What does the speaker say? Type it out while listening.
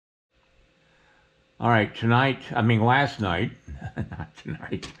All right, last night, not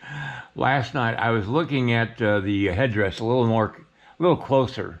tonight, last night I was looking at the headdress a little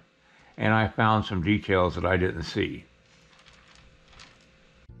closer, and I found some details that I didn't see.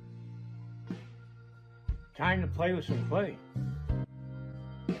 Time to play with some clay.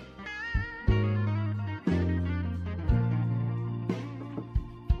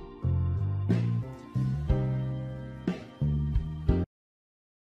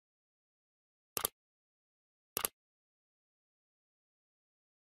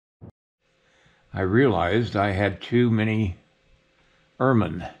 I realized I had too many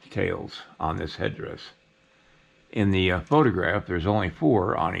ermine tails on this headdress. In the photograph, there's only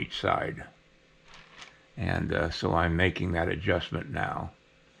 4 on each side. And so I'm making that adjustment now.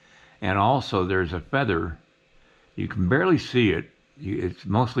 And also there's a feather. You can barely see it. It's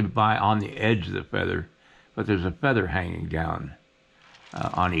mostly on the edge of the feather, but there's a feather hanging down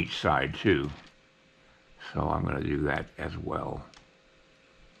on each side too. So I'm going to do that as well.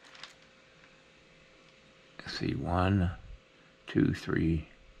 Let's see, 1, 2, 3.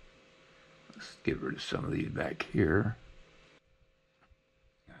 Let's get rid of some of these back here.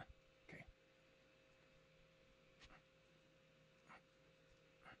 Okay.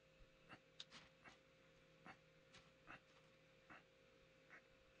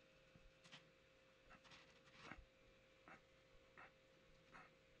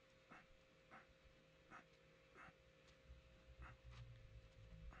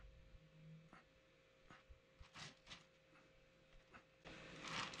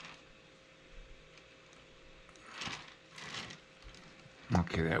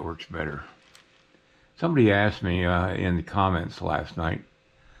 Okay, that works better. Somebody asked me in the comments last night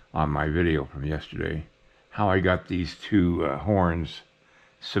on my video from yesterday how I got these 2 horns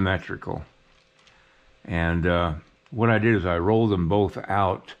symmetrical. And what I did is I rolled them both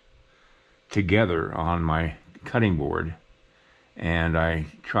out together on my cutting board, and I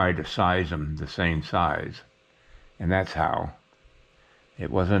tried to size them the same size. And that's how.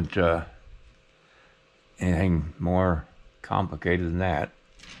 It wasn't anything more complicated than that.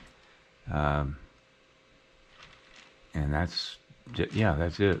 And that's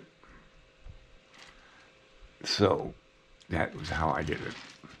it. So that was how I did it.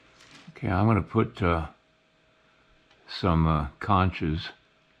 Okay, I'm going to put some conches,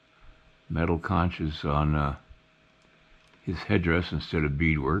 metal conches on his headdress instead of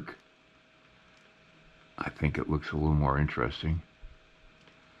beadwork. I think it looks a little more interesting.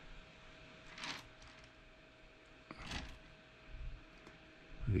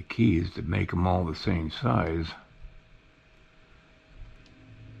 The key is to make them all the same size.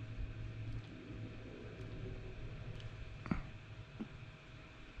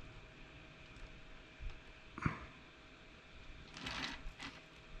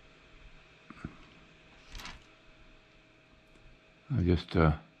 I'm just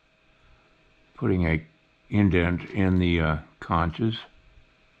putting a indent in the conches.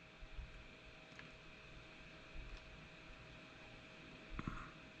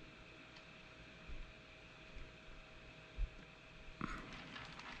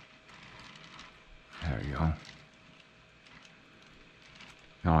 There you go.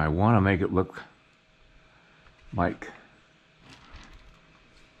 Now I want to make it look like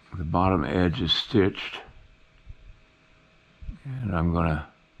the bottom edge is stitched. And I'm going to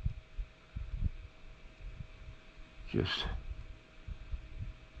just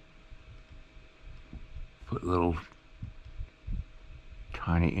put little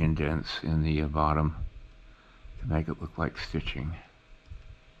tiny indents in the bottom to make it look like stitching.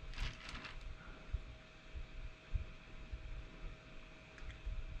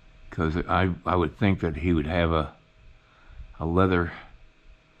 Because I would think that he would have a leather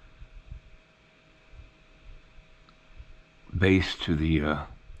base to the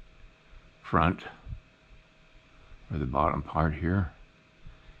front, or the bottom part here,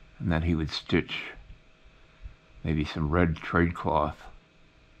 and that he would stitch maybe some red trade cloth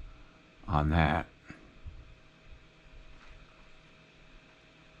on that.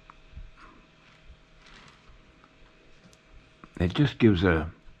 It just gives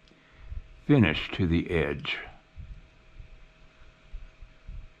a finish to the edge.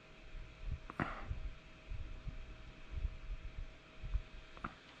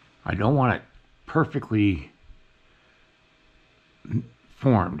 I don't want it perfectly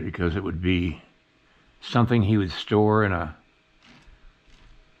formed because it would be something he would store in a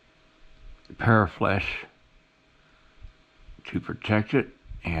pair of flesh to protect it,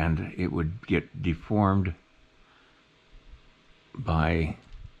 and it would get deformed by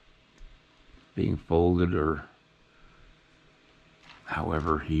being folded or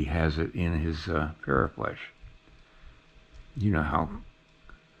However, he has it in his Paraflesh. You know how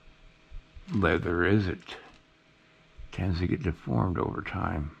leather is, it tends to get deformed over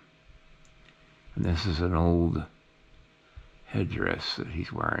time. And this is an old headdress that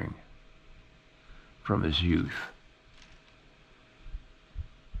he's wearing from his youth.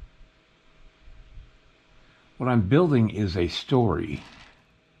 What I'm building is a story,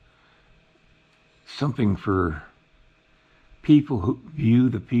 something for people who view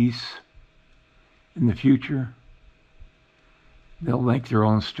the piece in the future. They'll make their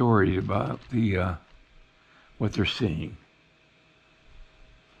own stories about the what they're seeing.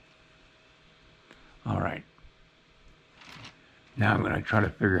 All right. Now I'm going to try to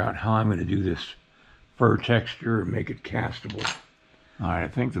figure out how I'm going to do this fur texture and make it castable. All right, I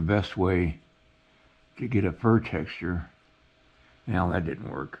think the best way to get a fur texture, now that didn't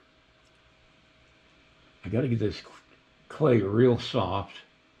work. I got to get this clay real soft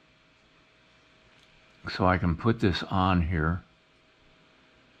so I can put this on here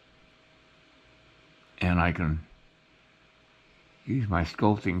and I can use my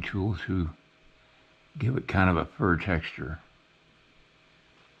sculpting tool to give it kind of a fur texture.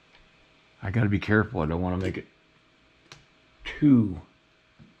 I got to be careful. I don't want to make it too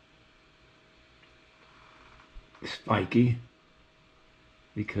spiky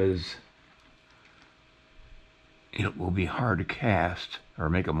because it will be hard to cast or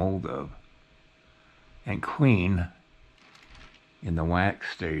make a mold of and clean in the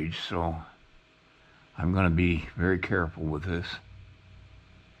wax stage, so I'm going to be very careful with this.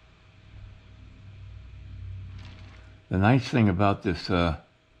 The nice thing about this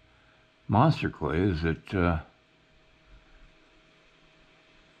monster clay is that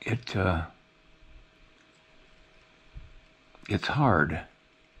it's hard,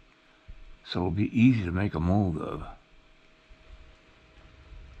 so it'll be easy to make a mold of.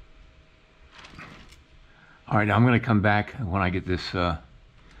 All right, I'm going to come back when I get this.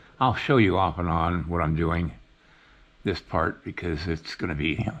 I'll show you off and on what I'm doing, this part, because it's going to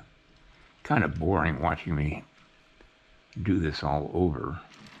be kind of boring watching me do this all over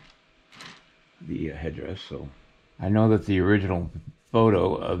the headdress. So I know that the original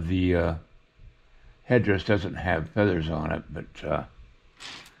photo of the headdress doesn't have feathers on it, but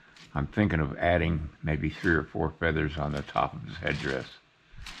I'm thinking of adding maybe 3 or 4 feathers on the top of his headdress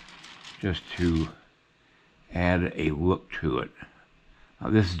just to add a look to it. Now,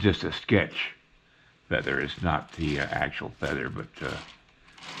 this is just a sketch feather. It's not the actual feather, but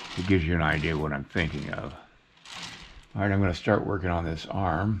it gives you an idea what I'm thinking of. All right, I'm going to start working on this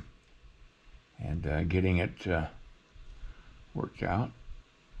arm and getting it worked out.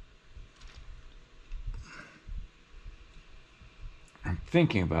 I'm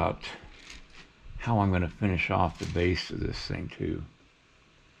thinking about how I'm going to finish off the base of this thing too.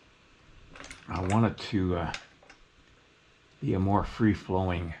 I want it to be a more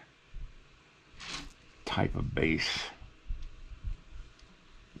free-flowing type of base.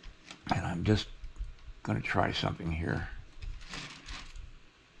 And I'm just going to try something here.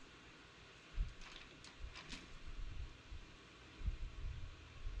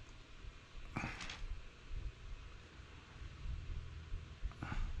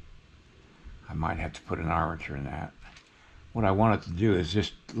 I might have to put an armature in that. What I want it to do is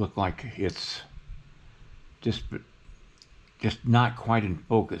just look like it's just not quite in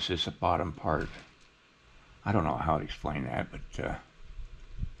focus, it's the bottom part. I don't know how to explain that, but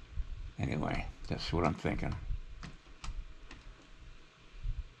anyway, that's what I'm thinking.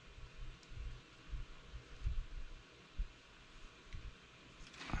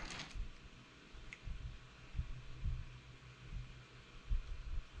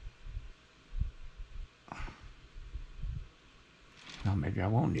 Well, maybe I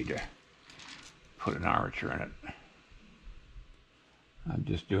won't need to put an armature in it. I'm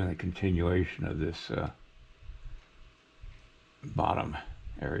just doing a continuation of this bottom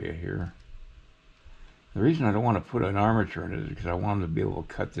area here. The reason I don't want to put an armature in it is because I want to be able to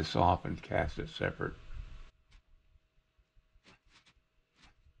cut this off and cast it separate.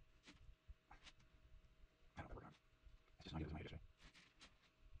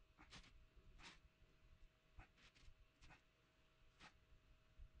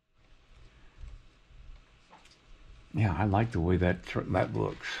 Yeah, I like the way that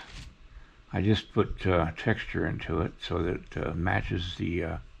looks. I just put texture into it so that it matches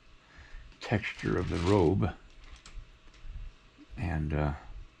the texture of the robe. And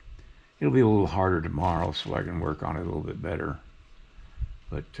it'll be a little harder tomorrow so I can work on it a little bit better.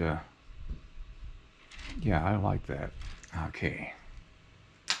 But yeah, I like that. Okay.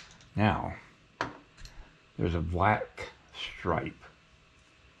 Now, there's a black stripe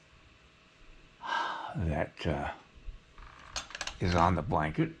that is on the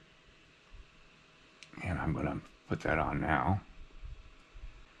blanket. And I'm going to put that on now.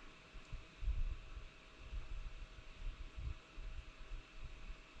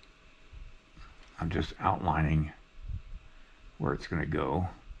 I'm just outlining where it's going to go.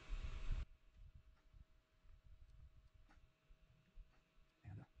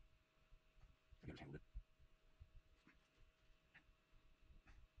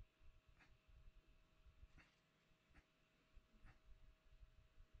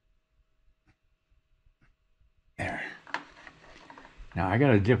 There. Now I got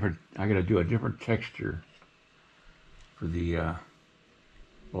to do a different texture for the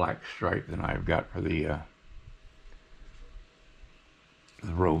black stripe than I've got for the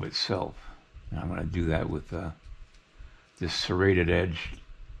robe itself. And I'm going to do that with this serrated edge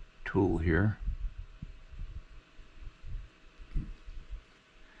tool here.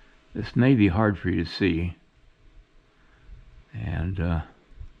 This may be hard for you to see, and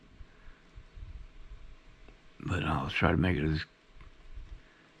but I'll try to make it as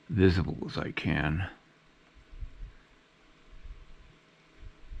visible as I can.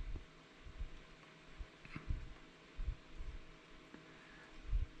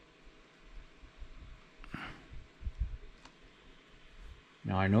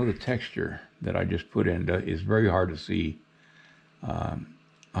 Now I know the texture that I just put in is very hard to see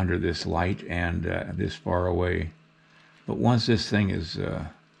under this light and this far away, but once this thing is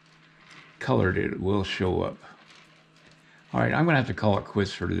colored, it will show up. All right, I'm gonna have to call it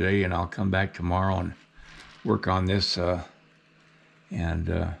quits for today, and I'll come back tomorrow and work on this, and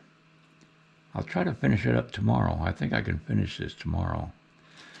I'll try to finish it up tomorrow. I think I can finish this tomorrow.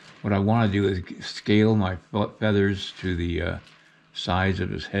 What I want to do is scale my feathers to the size of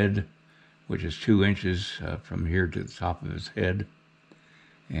his head, which is 2 inches from here to the top of his head,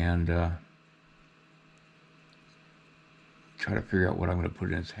 and try to figure out what I'm going to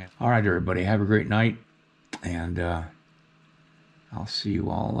put in his hand. All right, everybody, have a great night, and I'll see you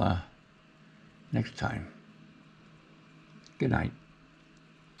all next time. Good night.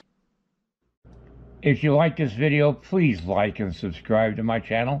 If you like this video, please like and subscribe to my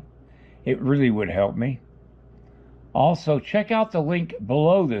channel. It really would help me. Also, check out the link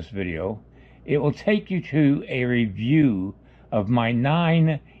below this video. It will take you to a review of my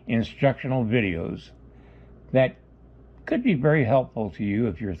 9 instructional videos that could be very helpful to you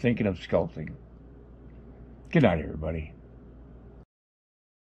if you're thinking of sculpting. Good night, everybody.